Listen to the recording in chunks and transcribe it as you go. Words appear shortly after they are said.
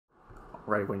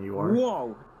Right when you are.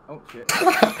 Whoa! Oh shit.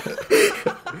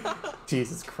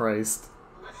 Jesus Christ.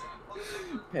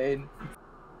 Pain.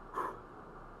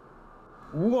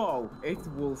 Whoa! It's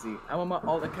Wulzy. I'm on my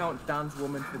alt account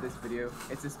DanZwomeN for this video.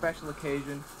 It's a special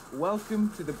occasion.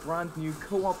 Welcome to the brand new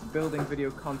co-op building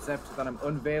video concept that I'm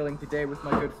unveiling today with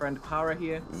my good friend Para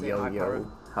here. Say Yo, hi, yo. Para.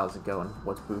 How's it going?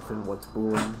 What's boofing? What's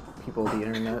booing? People of the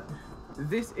internet.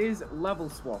 This is level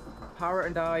swap. Para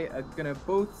and I are gonna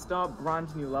both start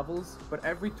brand new levels, but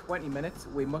every 20 minutes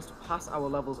we must pass our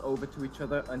levels over to each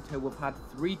other until we've had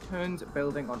 3 turns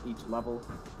building on each level.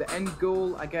 The end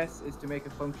goal, I guess, is to make a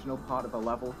functional part of a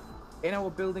level. In our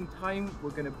building time,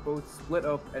 we're gonna both split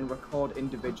up and record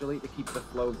individually to keep the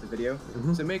flow of the video.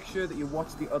 So make sure that you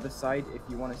watch the other side if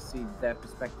you want to see their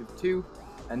perspective too.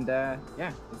 And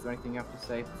yeah, is there anything you have to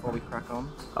say before we crack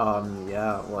on?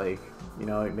 Yeah, like, you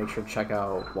know, make sure to check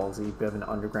out Wulzy, bit of an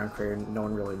underground creator. No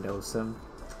one really knows him.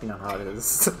 You know how it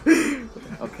is.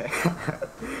 Okay.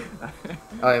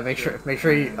 Alright, make sure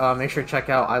to check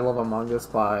out I Love Among Us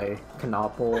by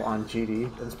Canopple on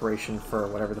GD. Inspiration for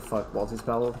whatever the fuck Wulzy's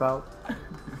battle about.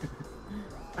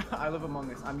 I Love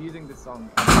Among Us. I'm using this song,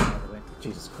 by the way.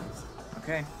 Jesus Christ.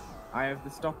 Okay, I have the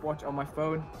stopwatch on my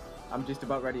phone. I'm just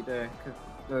about ready to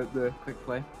click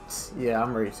play. Yeah,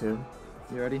 I'm ready too.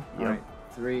 You ready? Yeah. Alright,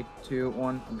 3, 2,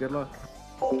 1, good luck.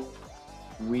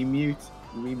 We mute.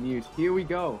 Here we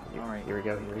go. Alright. Here we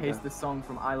go. Here's the song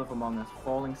from I Love Among Us.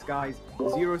 Falling Skies.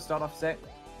 0 start off set.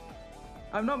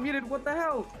 I'm not muted. What the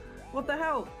hell? What the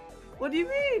hell? What do you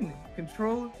mean?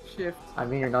 Control Shift. I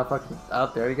mean, you're not fucking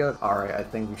out. There you go. Alright, I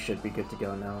think we should be good to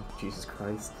go now. Jesus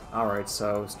Christ. Alright,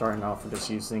 so starting off, we're just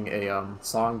using a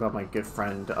song by my good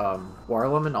friend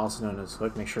WaterLemonMusic, also known as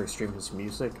Hook. Make sure you stream his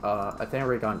music. I think I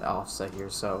already got an offset here,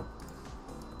 so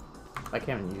I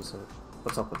can't even use it.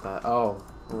 What's up with that? Oh,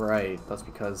 right. That's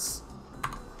because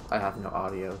I have no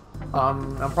audio.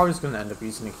 I'm probably just gonna end up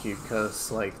using a cube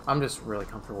because, like, I'm just really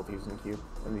comfortable with using a cube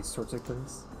and these sorts of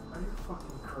things. Are you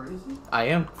fucking crazy? I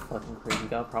am fucking crazy.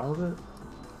 Got a problem with it?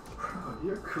 Bro,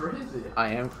 you're crazy. I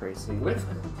am crazy. With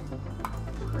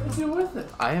it. Crazy with it.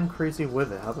 I am crazy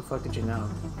with it. How the fuck did you know?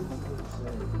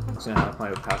 I'm just gonna have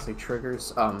my opacity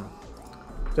triggers.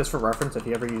 Just for reference, if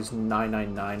you ever use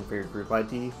 999 for your group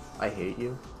ID, I hate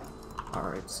you.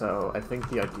 Alright, so I think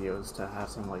the idea is to have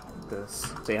something like this.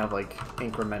 They have like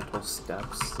incremental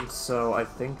steps. So I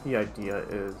think the idea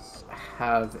is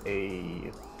have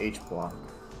a H block.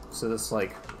 So this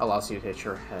like allows you to hit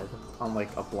your head on like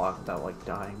a block without like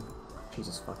dying.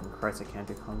 Jesus fucking Christ, I can't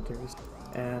do commentaries.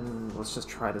 And let's just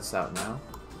try this out now.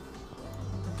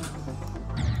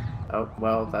 Oh,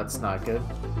 well, that's not good.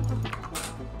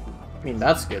 I mean,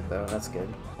 that's good though, that's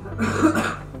good.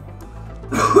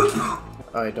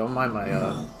 Alright, don't mind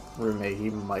my roommate, he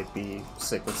might be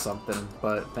sick with something,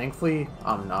 but thankfully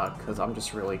I'm not, because I'm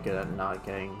just really good at not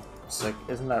getting sick.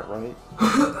 Isn't that right?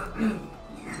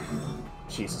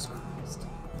 Jesus Christ.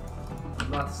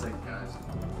 I'm not sick, guys.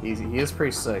 He is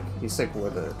pretty sick. He's sick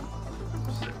with it.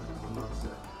 I'm sick. I'm not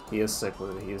sick. He is sick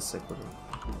with it. He is sick with it.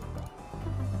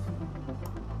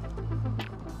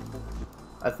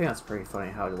 I think that's pretty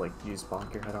funny how to like use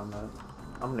bonk your head on that.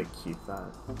 I'm gonna keep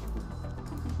that.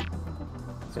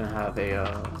 It's gonna have a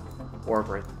orb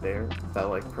right there that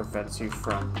like prevents you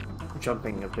from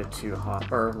jumping a bit too high,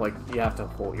 or like you have to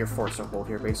hold. You're forced to hold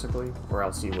here basically, or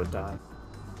else you would die.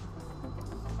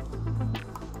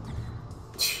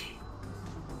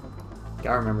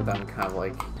 Gotta remember that I'm kind of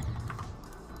like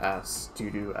ass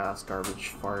doo-doo ass garbage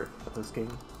fart at this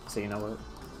game. So you know what?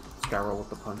 Just gotta roll with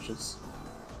the punches.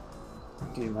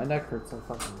 Dude, my neck hurts so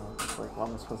fucking much. Like, what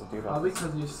am I supposed to do about Probably this?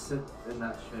 because you sit in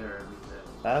that chair every day.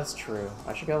 That's true.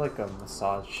 I should get like a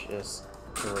massageist.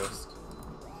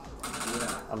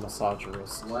 Yeah. A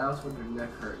massagerist. Why else would your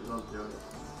neck hurt? You don't do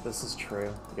it. This is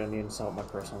true. You don't need to insult my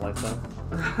personal life though.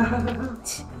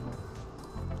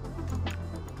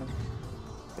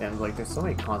 And like, there's so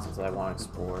many concepts that I want to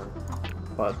explore,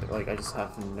 but like I just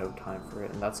have no time for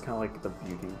it, and that's kind of like the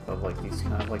beauty of like these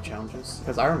kind of like challenges.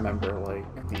 Because I remember like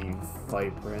the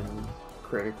Vibrant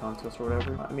Creator Contest or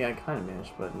whatever. I mean, I kind of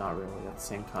managed, but not really. At the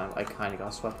same time, I kind of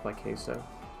got swept by Queso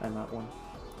and that one.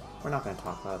 We're not gonna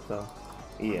talk about it though.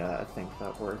 Yeah, I think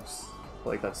that works.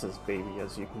 Like that's as baby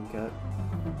as you can get.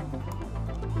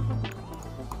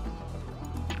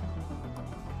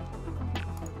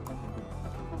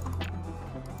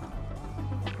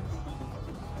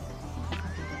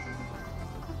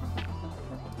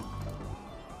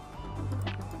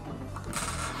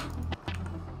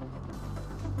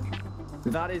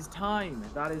 That is time.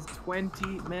 That is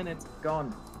 20 minutes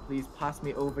gone. Please pass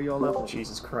me over your level.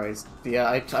 Jesus Christ. Yeah,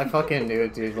 I fucking knew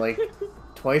it, dude. Like,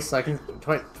 20 seconds.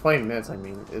 20 minutes, I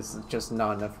mean, is just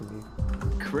not enough for me.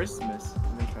 Christmas.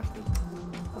 I'm interested.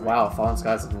 Wow, Fallen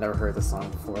Skies, I've never heard this song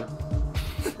before.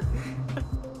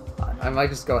 I might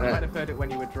just go You ahead. might have heard it when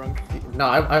you were drunk. No,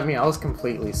 I mean, I was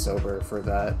completely sober for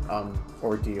that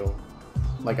ordeal.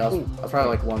 Like, I was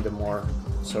probably like one of the more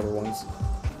sober ones.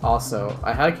 Also,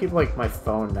 I had to keep like my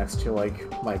phone next to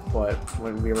like my butt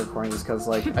when we were recording this because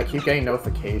like I keep getting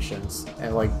notifications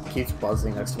and it, like keeps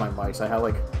buzzing next to my mic. So I had to,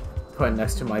 like put it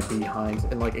next to my behind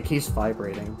and like it keeps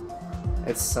vibrating.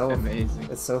 It's so amazing.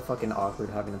 It's so fucking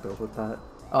awkward having to build with that.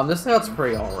 This layout's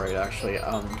pretty alright actually.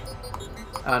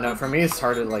 I don't know, for me it's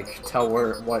hard to like tell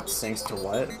what syncs to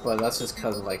what, but that's just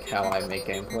because of like how I make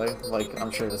gameplay. Like,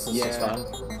 I'm sure this is just fine.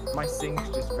 My sync's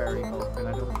just very open,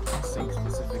 I don't sync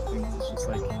specific things, it's just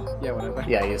like, yeah, whatever.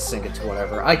 Yeah, you sync it to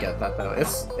whatever. I get that though.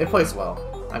 It plays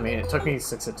well. I mean, it took me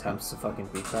 6 attempts to fucking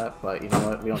beat that, but you know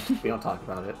what? We don't talk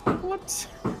about it. What?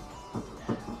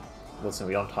 Listen,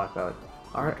 we don't talk about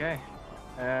it. Alright. Okay.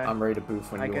 I'm ready to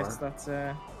boof when you are. I guess that's,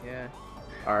 yeah.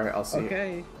 Alright, I'll see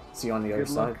Okay. See you on the other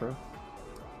side, bro.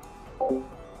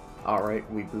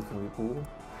 Alright, we boof and we pool.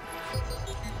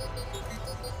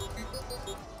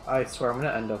 I swear I'm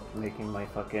gonna end up making my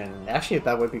fucking... Actually,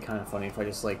 that would be kind of funny if I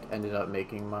just like ended up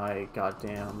making my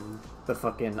goddamn... the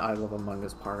fucking I Love Among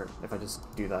Us part, if I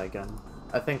just do that again.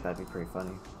 I think that'd be pretty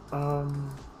funny.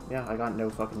 Yeah, I got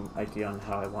no fucking idea on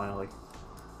how I wanna like...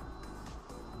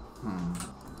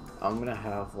 I'm gonna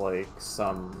have like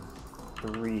some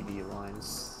 3D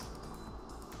lines.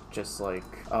 Just like,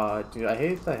 dude, I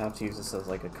hate that I have to use this as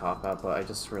like a cop-out, but I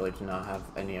just really do not have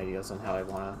any ideas on how I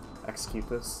want to execute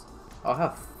this. I'll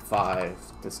have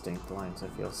 5 distinct lines, I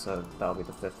feel, so that'll be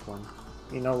the 5th one.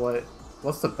 You know what?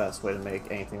 What's the best way to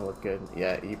make anything look good?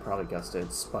 Yeah, you probably guessed it,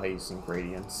 it's by using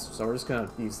gradients. So we're just gonna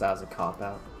use that as a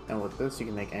cop-out. And with this, you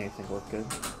can make anything look good.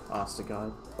 Honest to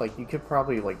God. Like, you could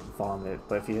probably, like, vomit,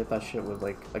 but if you hit that shit with,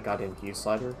 like, a goddamn hue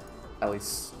slider, at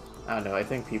least, I don't know, I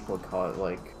think people would call it,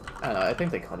 like, I don't know, I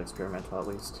think they call it experimental at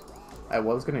least. I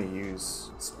was gonna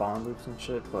use spawn loops and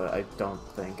shit, but I don't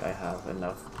think I have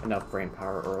enough brain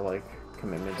power or like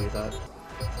commitment to do that.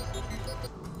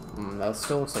 That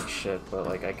still looks like shit, but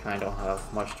like I kinda don't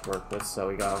have much to work with, so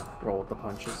we gotta roll with the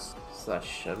punches. So that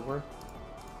should work.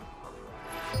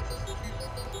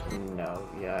 No,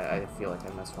 yeah, I feel like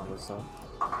I messed one of this up.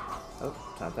 Oh,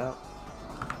 tapped out.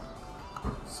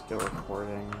 Still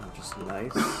recording, which is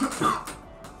nice.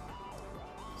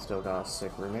 Still got a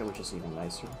sick roommate, which is even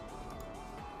nicer.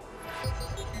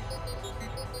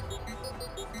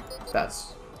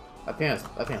 I think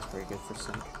that's pretty good for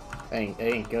sync. It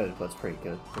ain't good, but it's pretty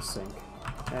good for sync.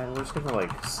 And we're just gonna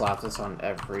like slap this on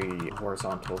every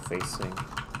horizontal facing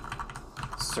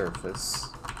surface.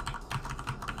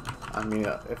 I mean,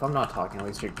 if I'm not talking, at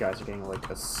least you guys are getting like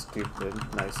a stupid,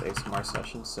 nice ASMR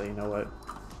session. So you know what?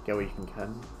 Get what you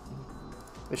can.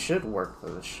 It should work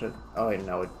though, it should. Oh wait,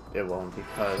 no, it won't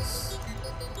because...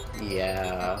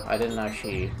 Yeah, I didn't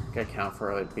actually account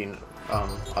for it being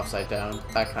upside down.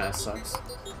 That kind of sucks.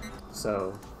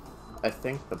 So, I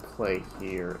think the play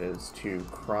here is to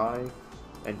cry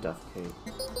and defecate.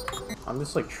 I'm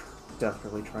just like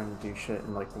desperately trying to do shit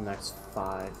in like the next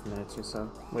 5 minutes or so,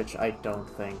 which I don't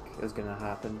think is gonna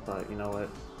happen, but you know what?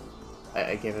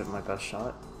 I gave it my best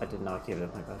shot. I did not give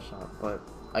it my best shot, but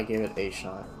I gave it a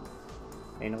shot.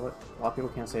 You know what? A lot of people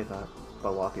can't say that, but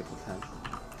a lot of people can.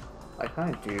 I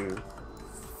kind of do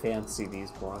fancy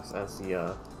these blocks, as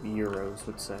the Euros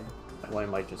would say. What I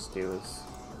might just do is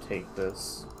take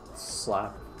this,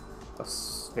 slap a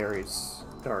very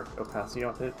dark opacity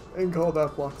on it, and call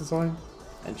that block design.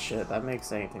 And shit, that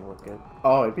makes anything look good.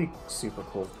 Oh, it'd be super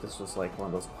cool if this was like one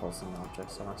of those pulsing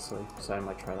objects, honestly. So I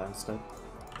might try that instead.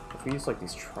 If we use like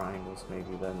these triangles,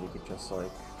 maybe then we could just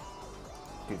like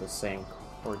do the same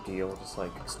ordeal, just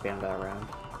like expand that around.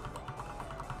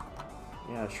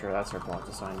 Yeah, sure, that's our block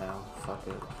design now. Fuck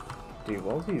it. Dude,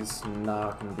 Wulzy's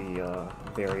not gonna be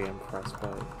very impressed by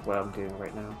what I'm doing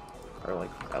right now. Or like,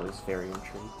 at least very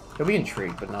intrigued. He'll be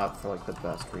intrigued, but not for like the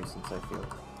best reasons, I feel.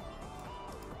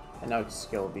 And now I can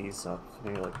scale these up to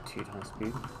maybe like 2 times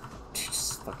speed.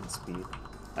 Just fucking speed.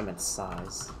 I meant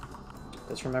size.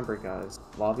 Just remember guys,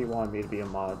 Lobby wanted me to be a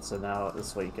mod, so now this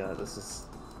is what you got. This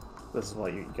is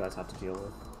what you guys have to deal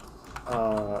with.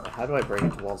 How do I break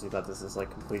into Wulzy that this is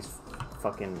like complete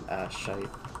fucking ass shite?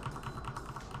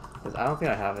 Because I don't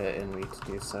think I have it in me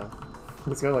to do so.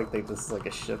 It's gonna like think this is like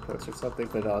a shit post or something,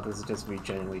 but this is just me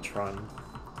genuinely trying.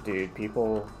 Dude,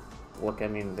 people look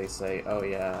at me and they say, oh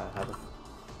yeah,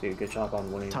 dude, good job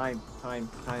on winning. Time.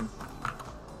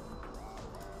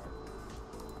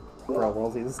 Bro,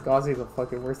 Wulzy, this is Gauzy the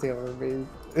fucking worst thing I've ever made.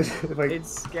 Like, It's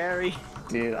scary.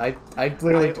 dude, I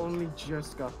literally... I only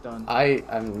just got done.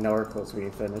 I'm nowhere close to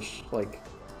being finished. Like,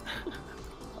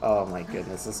 oh my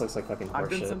goodness, this looks like fucking horseshit. I've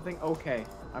done something okay.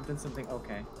 I've done something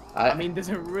okay. I mean, there's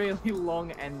a really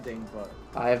long ending, but...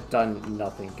 I have done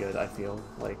nothing good, I feel.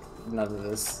 Like, none of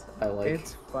this I like.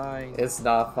 It's fine. It's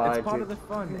not fine, It's part dude. of the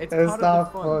fun. It's It's part not of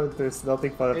the fun. fun. There's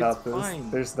nothing fun about It's this.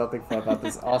 fine. There's nothing fun about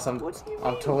this. Also, What do you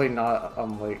I'm mean? totally not,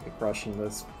 like, rushing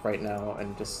this right now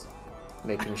and just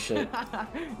making shit.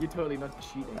 You're totally not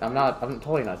cheating. I'm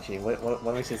totally not cheating. What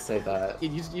makes you say that?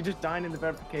 You're just dying in the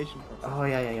verification process. Oh,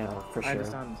 yeah, for sure. I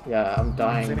understand. Yeah, I'm It's an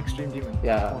dying. extreme demon.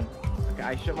 Yeah. Come on. Okay,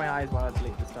 I shut my eyes while I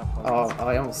delete this stuff. Oh,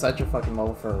 I almost set your fucking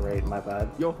level for a raid, my bad.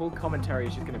 Your whole commentary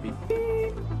is just gonna be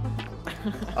beep.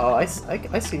 Oh, I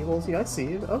see you, Wulzy, I see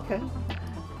you. Okay.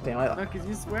 Damn, No, cause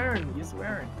you're swearing. You're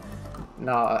swearing.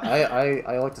 No,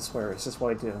 I like to swear. It's just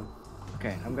what I do.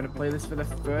 Okay, I'm gonna play this for the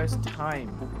first time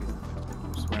because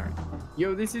I'm swearing.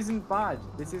 Yo, this isn't bad.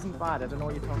 This isn't bad. I don't know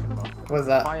what you're talking about. What's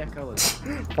that? Fire colors.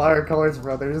 Fire colors,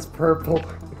 bro. They're just purple.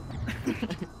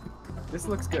 This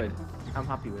looks good. I'm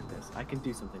happy with this. I can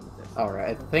do something with this.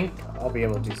 Alright, I think I'll be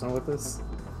able to do something with this.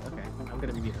 Okay, I'm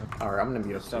gonna mute up. Alright, I'm gonna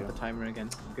mute up Start too. the timer again.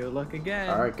 Good luck again.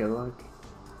 Alright, good luck.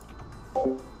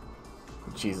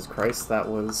 Jesus Christ, that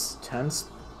was tense.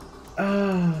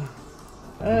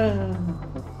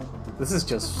 This is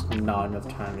just not enough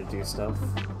time to do stuff.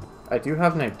 I do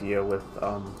have an idea with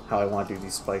how I want to do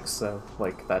these spikes though.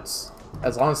 Like, that's...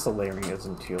 As long as the layering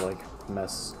isn't too, like,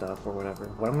 messed up or whatever.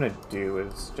 What I'm gonna do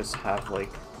is just have,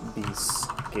 like, these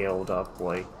scaled up,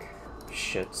 like,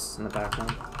 shits in the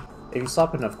background. If you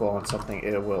slap enough glow on something,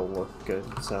 it will look good,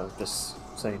 so just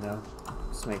so you know.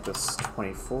 Let's make this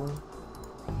 24.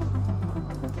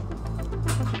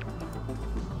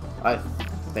 I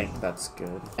think that's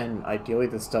good. And ideally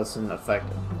this doesn't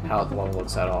affect how the level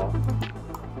looks at all.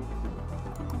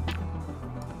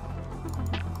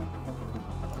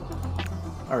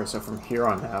 Alright, so from here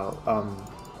on out,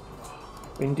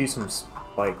 we can do some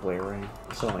spike layering.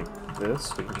 So like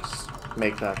this, we can just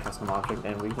make that custom object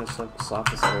and we can just like slap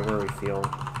this everywhere we feel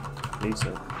needs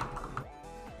it.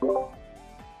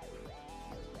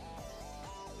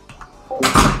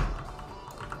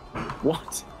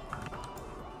 What?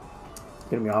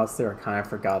 Gonna be honest there, I kind of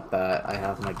forgot that I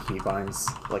have my keybinds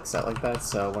like set like that,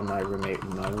 so when my roommate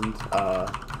moaned,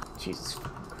 Jesus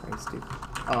Christ, dude.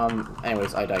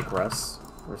 Anyways, I digress.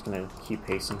 We're just gonna keep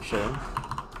pacing shit.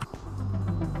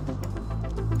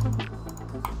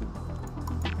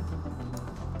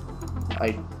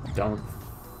 I don't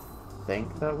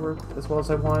think that worked as well as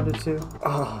I wanted it to.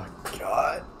 Oh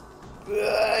god.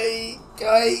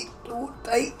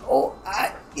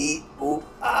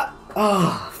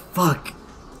 Oh, fuck.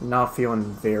 Not feeling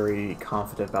very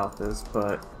confident about this,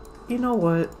 but you know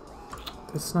what?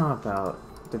 It's not about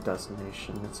the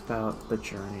destination, it's about the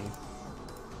journey.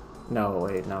 No,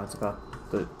 wait, no, it's about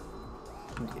the...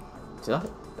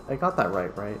 I got that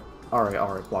right?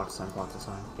 Alright, block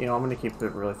design. You know, I'm gonna keep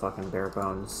it really fucking bare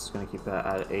bones. Gonna keep that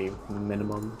at a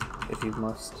minimum, if you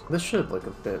must. This should look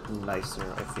a bit nicer,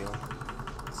 I feel.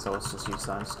 So let's just use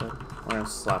that instead. We're gonna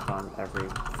slap on every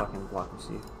fucking block you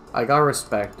see. I gotta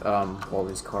respect, all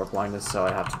these color blindness, so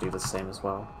I have to do the same as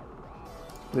well.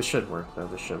 This should work, though,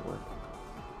 this should work.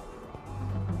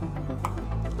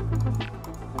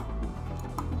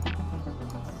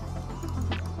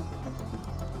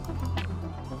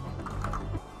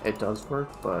 It does work,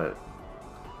 but...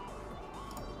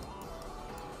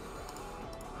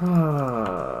 I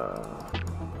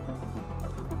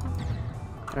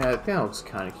mean, I think that looks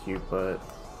kind of cute, but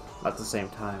at the same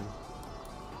time,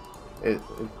 it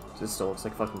just still looks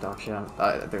like fucking dog shit.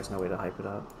 There's no way to hype it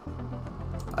up.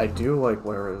 I do like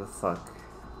whatever the fuck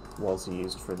Wulzy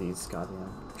used for these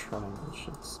goddamn triangle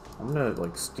shits. I'm gonna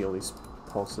like steal these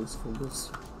pulses for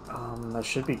this. That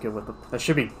should be good with the. That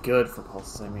should be good for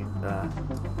pulses. I mean,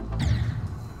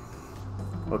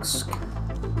 looks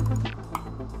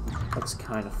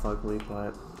kind of fugly,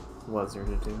 but what's there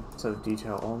to do? So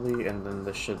detail only, and then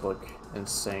this should look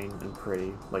insane and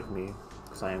pretty, like me,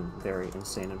 because I am very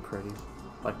insane and pretty,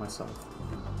 like myself.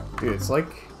 Dude, it's like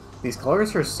these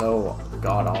colors are so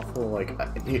god awful. Like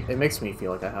it makes me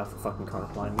feel like I have fucking color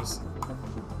blindness.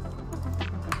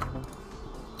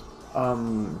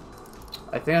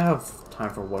 I think I have time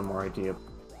for one more idea.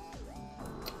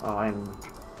 Oh,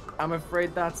 I'm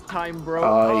afraid that's time, bro.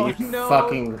 Oh, Oh, you no.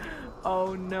 fucking...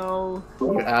 Oh, no.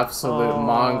 You absolute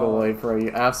mongoloid, bro.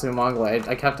 You absolute mongoloid.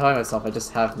 I kept telling myself I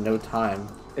just have no time.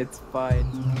 It's fine.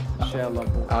 Share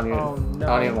level. I don't even, Oh, no. I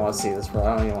don't even want to see this, bro.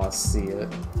 I don't even want to see it.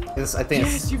 I think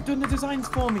Yes, you've done the designs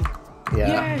for me.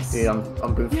 Yeah, Yes! dude,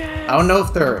 I'm goofy. Yes! I don't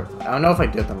know if I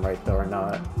did them right though or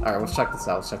not. Alright, let's check this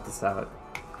out,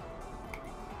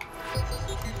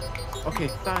 Okay,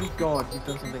 thank God you've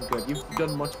done something good. You've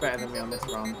done much better than me on this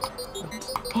round.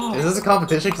 Is this a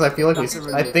competition? Because I feel like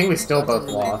I think we still That's a both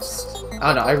relief. lost.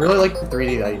 I don't know, I really like the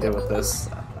 3D that you did with this.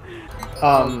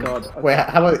 Oh God. Okay. Wait,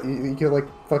 how about you could like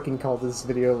fucking call this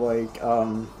video like,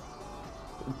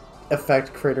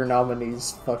 effect creator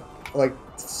nominees like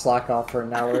slack off for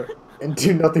an hour and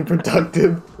do nothing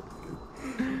productive.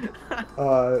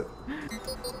 But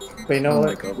you know Oh what?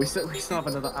 my God. We still have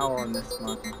another hour on this,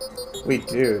 man. We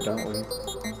do, don't we?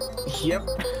 Yep.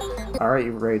 Alright,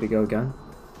 you ready to go again?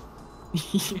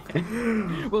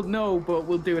 Yeah. Well, no, but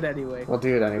we'll do it anyway. We'll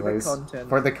do it anyways. For the content.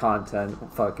 For the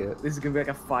content, fuck it. This is gonna be like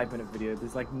a 5-minute video.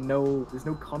 There's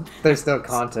no content. There's no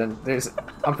content.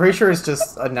 I'm pretty sure it's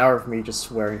just an hour of me just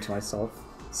swearing to myself.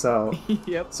 So,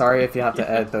 Yep. sorry if you have to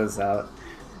edit those out.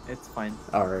 It's fine.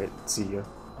 Alright, see you.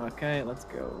 Okay, let's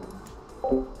go.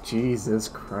 Jesus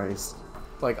Christ.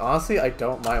 Like, honestly, I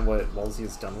don't mind what Wulzy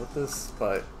has done with this,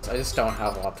 but I just don't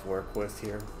have a lot to work with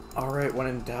here. Alright, when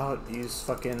in doubt, use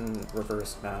fucking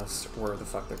reverse mask, or whatever the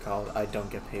fuck they're called. I don't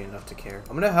get paid enough to care.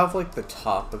 I'm gonna have, like, the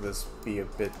top of this be a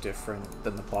bit different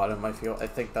than the bottom, I feel. I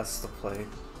think that's the play,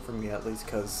 for me at least,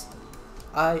 because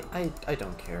I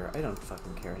don't care. I don't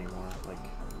fucking care anymore. Like,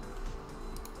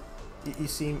 you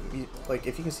see, like,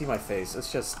 if you can see my face,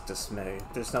 it's just dismay.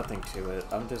 There's nothing to it.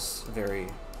 I'm just very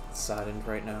saddened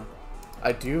right now.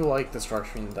 I do like the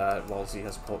structuring that Wulzy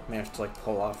has managed to, like,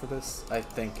 pull off of this. I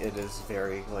think it is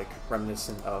very, like,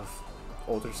 reminiscent of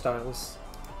older styles.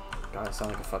 God, I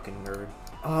sound like a fucking nerd.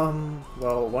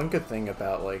 Well, one good thing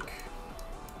about, like,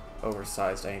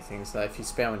 oversized anything is that if you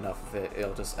spam enough of it,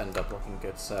 it'll just end up looking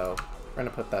good, so we're gonna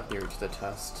put that theory to the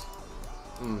test.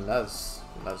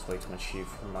 That's way too much hue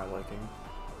for my liking.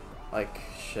 Like,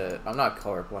 shit, I'm not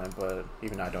colorblind, but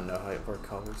even I don't know how to work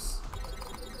colors.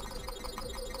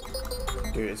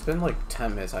 Dude, it's been like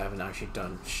 10 minutes, I haven't actually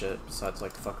done shit besides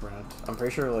like fuck around. I'm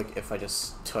pretty sure like if I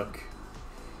just took...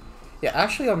 Yeah,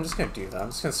 actually I'm just gonna do that. I'm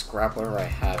just gonna scrap whatever I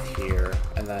have here,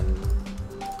 and then...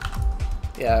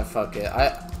 Yeah, fuck it.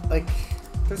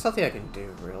 There's nothing I can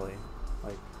do, really.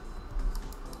 Like...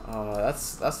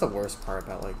 that's the worst part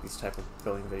about like these type of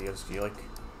building videos.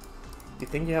 You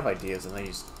think you have ideas and then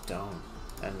you just don't.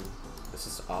 And this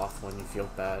is off when you feel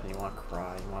bad and you want to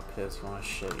cry, you want to piss, you want to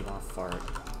shit, you want to fart.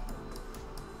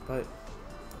 But,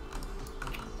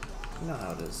 you know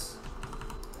how it is.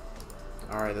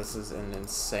 Alright, this is an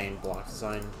insane block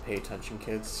design. Pay attention,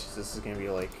 kids. This is gonna be,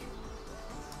 like,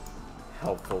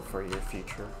 helpful for your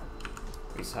future.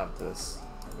 We just have this.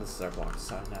 This is our block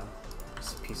design now.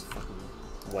 Just a piece of fucking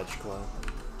wedge glow.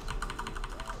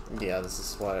 Yeah, this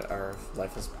is what our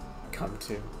life has come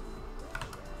to.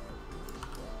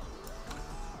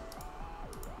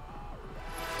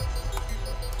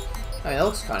 I mean, it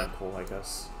looks kind of cool, I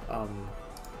guess. Let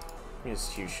me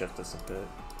just hue shift this a bit,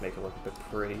 make it look a bit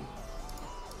pretty.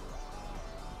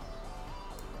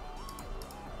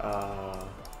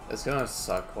 It's gonna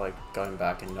suck, like, going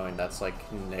back and knowing that's,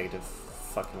 like, negative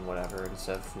fucking whatever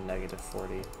instead of negative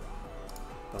 40.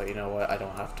 But you know what? I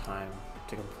don't have time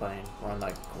to complain. We're on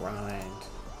that grind.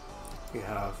 We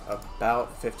have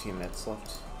about 15 minutes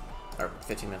left. Or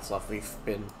 15 minutes left. We've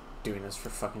been doing this for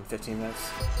fucking 15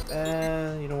 minutes.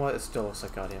 And you know what? It still looks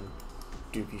like goddamn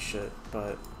doopy shit,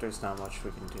 but there's not much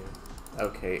we can do.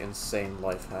 Okay, insane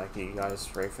life hack. You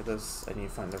guys ready for this? I need to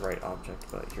find the right object,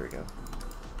 but here we go.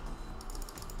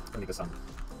 Let me get some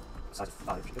size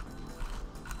 5 shit.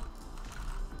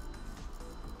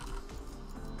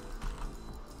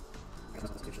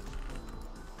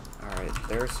 Alright,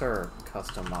 there's our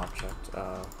custom object.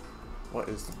 What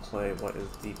is the play? What is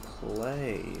the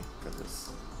play for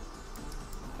this?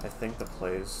 I think the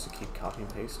play is to keep copy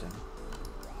and pasting.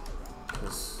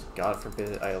 Because, God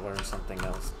forbid, I learn something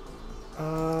else.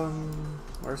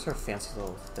 Where's our fancy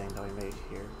little thing that we made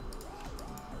here?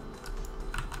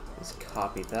 Let's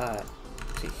copy that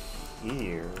to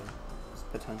here,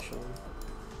 potentially.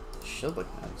 Should look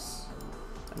nice.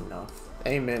 Enough.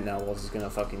 Any minute now, Wulzy's gonna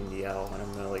fucking yell, and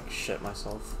I'm gonna, like, shit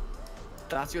myself.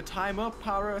 That's your time up,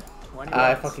 Para. 20 I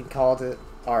minutes. fucking called it.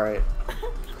 Alright.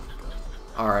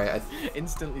 Alright,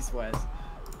 Instantly swears.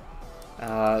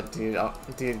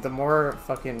 dude, the more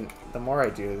I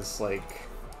do this, like,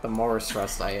 the more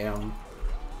stressed I am.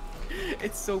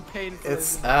 It's so painful.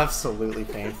 It's absolutely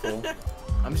painful.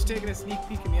 I'm just taking a sneak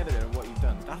peek in the editor of what you've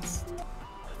done. That's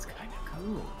kind of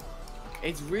cool.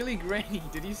 It's really grainy.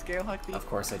 Did you scale hack these? Of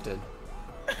course I did.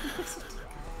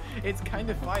 It's kind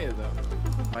of fire though.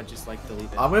 I just like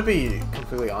delete it. I'm gonna be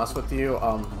completely honest with you.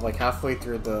 Like halfway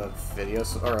through the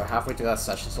videos, or halfway through that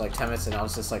session, so like 10 minutes in, I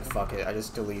was just like, fuck it. I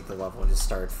just deleted the level and just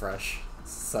started fresh.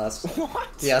 Sus. What?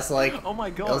 Yeah, so like, oh my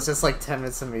god. It was just like 10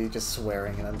 minutes of me just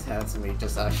swearing and then 10 minutes of me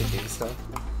just actually doing stuff.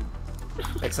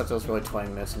 Except it was really 20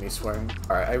 minutes of me swearing.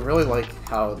 Alright, I really like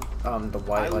how the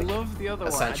white like love the other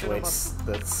accentuates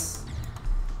this,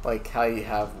 like how you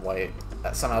have white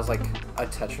somehow has like a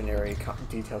tetranary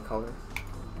detail color.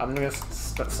 I'm gonna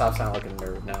stop sounding like a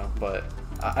nerd now, but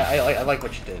I like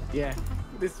what you did. Yeah,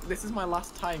 this is my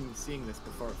last time seeing this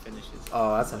before it finishes.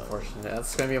 Oh, that's unfortunate.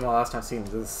 That's gonna be my last time seeing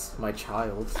this, my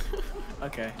child.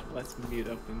 Okay, let's mute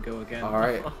up and go again.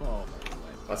 Alright. Oh,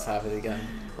 let's have it again.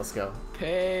 Let's go.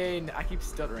 Pain. I keep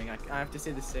stuttering. I have to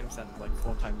say the same sentence like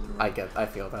 4 times in a row. I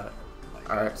feel that.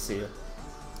 Alright, see ya.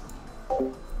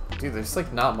 Dude, there's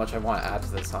like not much I want to add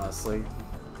to this, honestly.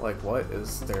 Like, what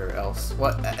is there else?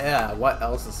 What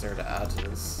else is there to add to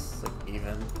this? Like,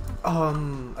 even?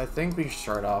 I think we should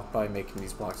start off by making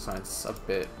these block signs a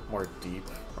bit more deep,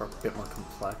 or a bit more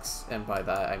complex. And by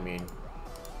that, I mean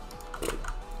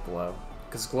glow.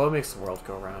 Because glow makes the world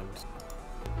go round.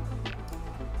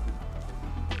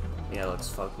 Yeah, it looks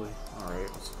fugly. Alright,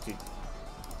 let's do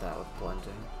that with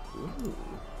blending. Ooh.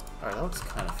 Alright, that looks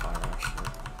kind of fire, actually.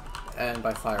 And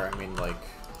by fire, I mean, like...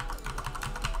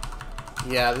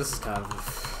 Yeah, this is kind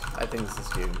of... I think this is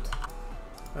doomed.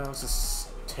 Well, let's just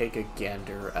take a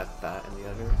gander at that and the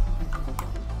other.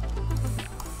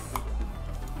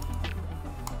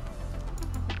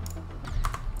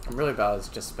 I'm really about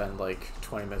to just spend, like,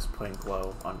 20 minutes putting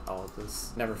glow on all of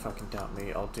this. Never fucking doubt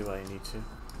me, I'll do what I need to.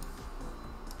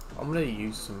 I'm gonna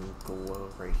use some glow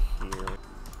right here.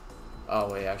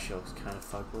 Oh wait, actually it looks kind of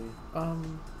fugly.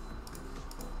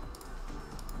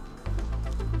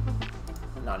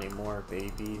 Not anymore,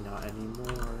 baby, not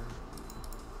anymore.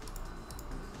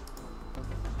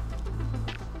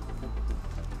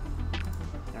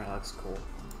 Alright, that looks cool.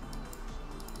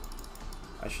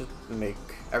 I should make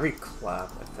every collab,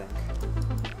 I think.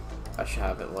 I should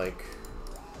have it like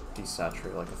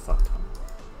desaturated like a fuck ton.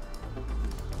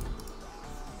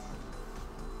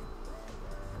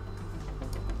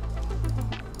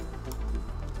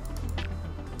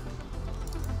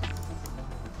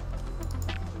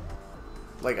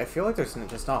 Like, I feel like there's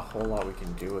just not a whole lot we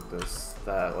can do with this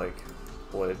that, like,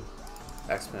 would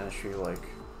exponentially, like,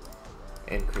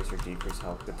 increase or decrease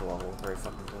how good the level very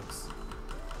fucking looks.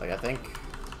 Like, I think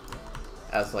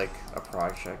as, like, a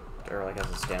project, or, like, as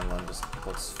a standalone, just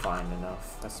looks fine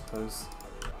enough, I suppose.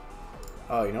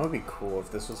 Oh, you know what would be cool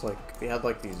if this was, like, they had,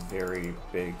 like, these very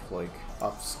big, like,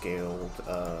 upscaled,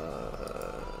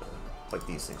 like,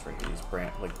 these things right here, these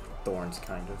like, thorns,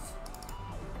 kind of.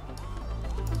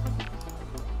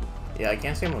 Yeah, I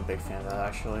can't say I'm a big fan of that,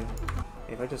 actually.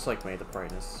 If I just, like, made the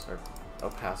brightness or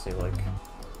opacity, like,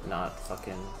 not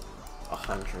fucking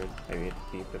 100, maybe it'd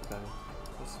be a bit better.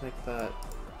 Let's make that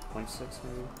 0.6,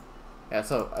 maybe. Yeah,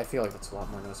 so I feel like that's a lot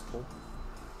more noticeable.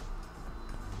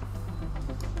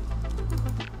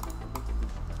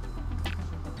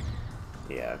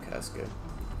 Yeah, okay, that's good.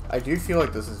 I do feel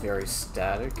like this is very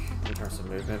static in terms of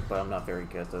movement, but I'm not very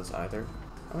good at those either.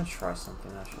 I'm gonna try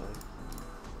something, actually.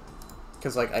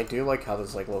 Because, like, I do like how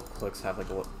those, like, little clicks have, like,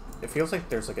 a little... It feels like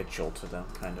there's, like, a jolt to them,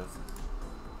 kind of.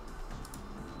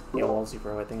 Yo, Wulzy,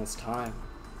 bro, I think it's time.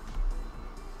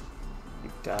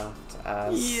 You daft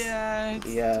ass. Yeah, it's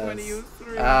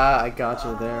 2003. Ah, I got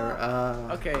you there.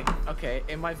 Okay,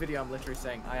 in my video I'm literally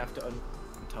saying I have to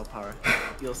until power.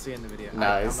 You'll see in the video.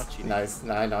 Nice, I'm not cheating. nice.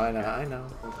 No, I know.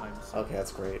 Full time, so. Okay,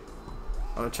 that's great.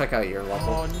 I'm gonna check out your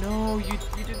level. Oh no, you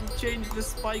didn't change the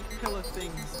spike pillar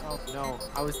things. Oh no,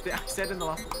 I said in the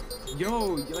last one.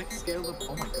 Yo, you like scaled up.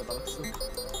 Oh my god, that looks so.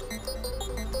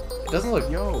 It doesn't look.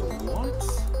 Yo, what?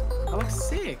 That looks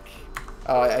sick.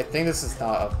 Oh, I think this is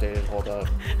not updated. Hold up.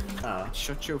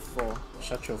 Shut your 4.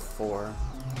 Shut your 4.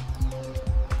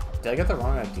 Did I get the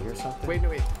wrong ID or something? Wait, no,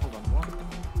 wait. Hold on. What?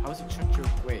 How is it shut your?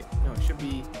 Wait, no, it should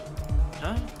be.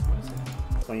 Huh? What is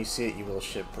it? When you see it, you will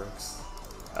shit bricks.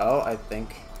 Oh, I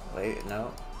think. Wait,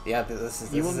 no. Yeah, this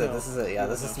is it. Yeah,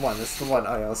 this is the one. This is the one.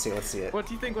 Oh yeah, let's see it. What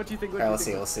do you think? Alright, let's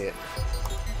see it.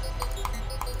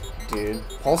 Dude,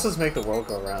 pulses make the world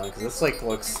go round because this like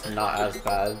looks not as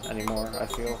bad anymore. I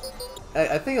feel.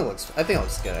 I think it looks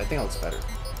good. I think it looks better.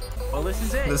 Well, this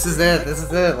is it. This is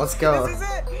it. Let's go. This is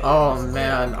it. Oh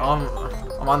man, I'm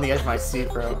on the edge of my seat,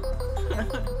 bro.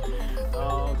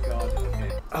 Oh god.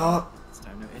 Okay. Oh.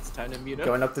 It's time to mute up.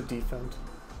 Going up the defend.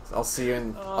 I'll see you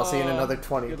in another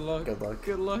 20. Good luck.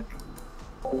 Good luck.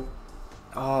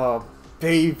 Oh,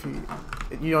 baby.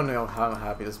 You don't know how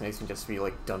happy this makes me just to be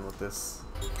like done with this.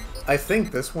 I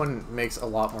think this one makes a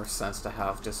lot more sense to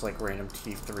have just like random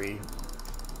T3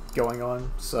 going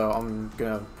on, so I'm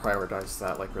gonna prioritize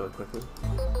that like really quickly.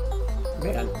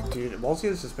 Man, dude, Wulzy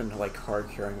has just been like hard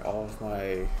curing all of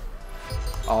my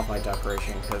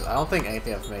decoration because I don't think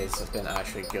anything I've made has been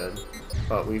actually good,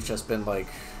 but we've just been like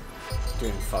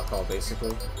doing fuck all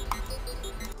basically.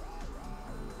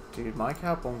 Dude, my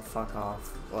cap won't fuck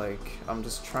off. Like, I'm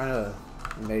just trying to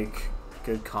make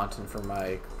good content for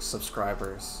my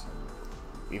subscribers,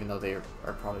 even though they are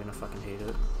probably gonna fucking hate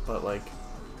it. But like,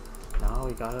 no,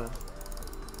 we gotta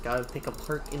take a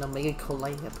part in a mega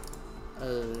collab.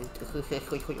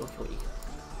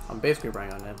 I'm basically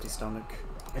running on an empty stomach,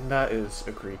 and that is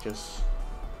egregious.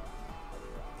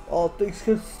 All things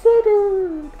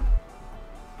considered.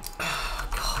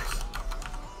 God.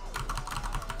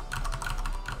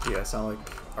 Dude, I sound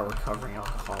like a recovering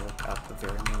alcoholic at the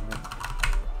very moment.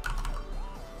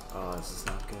 Oh, this is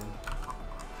not good.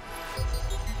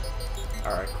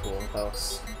 Alright, cool. That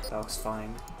looks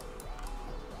fine.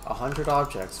 100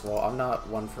 objects. Well, I'm not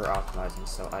one for optimizing,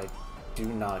 so I do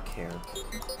not care.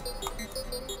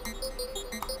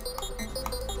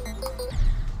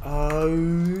 I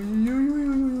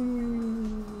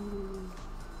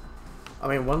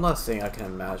mean, one last thing I can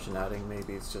imagine adding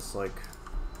maybe is just like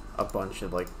a bunch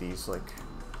of like these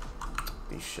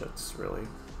shits, really.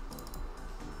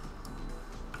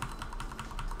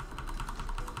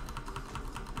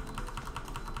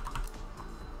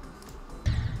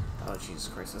 Oh Jesus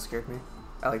Christ, that scared me.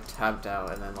 I like tabbed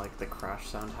out and then like the crash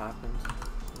sound happened.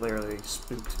 Literally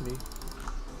spooked me.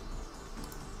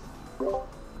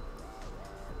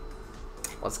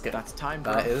 Let's get. That's time,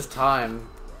 bro. That is time.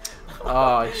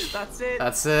 Oh, that's it.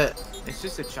 That's it. It's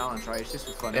just a challenge, right? It's just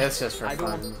for fun. It's just for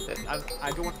fun.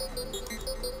 I don't want.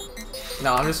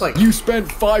 No, I'm just like. You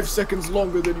spent 5 seconds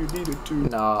longer than you needed to.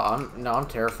 No, I'm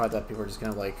terrified that people are just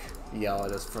gonna like yell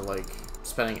at us for like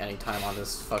spending any time on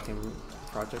this fucking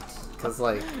project. Cause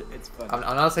like, it's fun.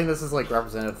 I'm not saying this is like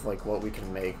representative of like what we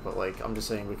can make, but like I'm just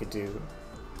saying we could do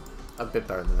a bit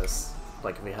better than this.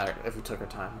 Like if we took our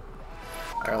time.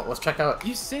 Alright, let's check out.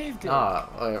 You saved it.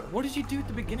 What did you do at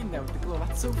the beginning there with the glow?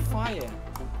 That's so fire.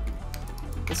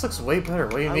 This looks way better.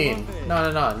 What do you mean?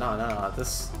 No.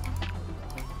 This.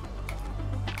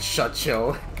 Shut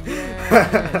yo.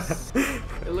 Yes.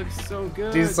 It looks so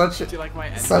good. Dude, do you like my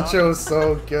end Sucho is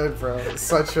so good, bro.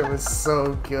 Sucho is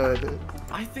so good.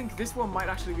 I think this one might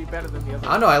actually be better than the other.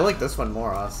 I don't know. I like this one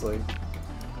more, honestly.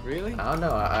 Really? I don't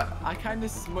know. I kind of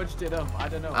smudged it up. I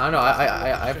don't know. I don't know.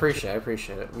 I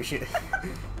appreciate it. We should.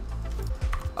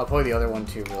 I'll play the other one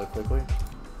too really quickly.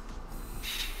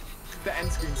 The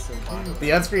end screen's so fire.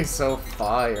 The end screen's so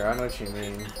fire. I know what you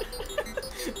mean.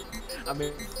 I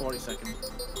mean, 40 seconds.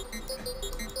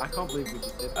 I can't believe we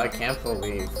just did that. I can't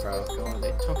believe, bro. God,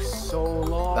 it took so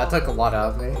long. That took a lot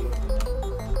out of me.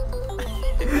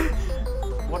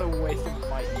 What a waste of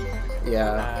my evening.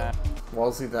 Yeah.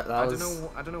 Wulzy, that was...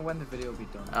 I don't know when the video will be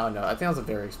done. I don't know. I think that was a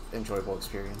very enjoyable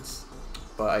experience.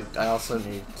 But I also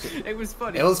need to... It was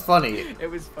funny. It was funny. It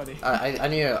was funny. I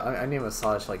need a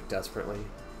massage, like, desperately.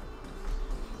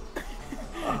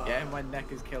 Yeah, my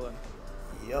neck is killing.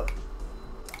 Yep.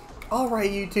 Alright,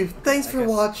 YouTube. Thanks for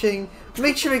watching.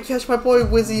 Make sure to catch my boy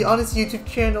Wulzy on his YouTube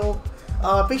channel.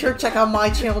 Make sure to check out my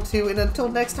channel too. And until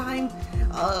next time,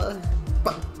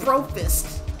 bro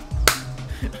fist.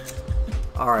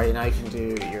 Alright, now you can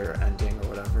do your ending or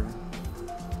whatever.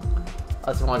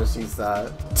 I just wanted to use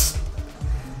that.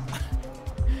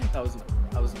 That was an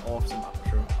awesome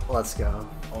outro. Let's go.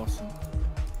 Awesome.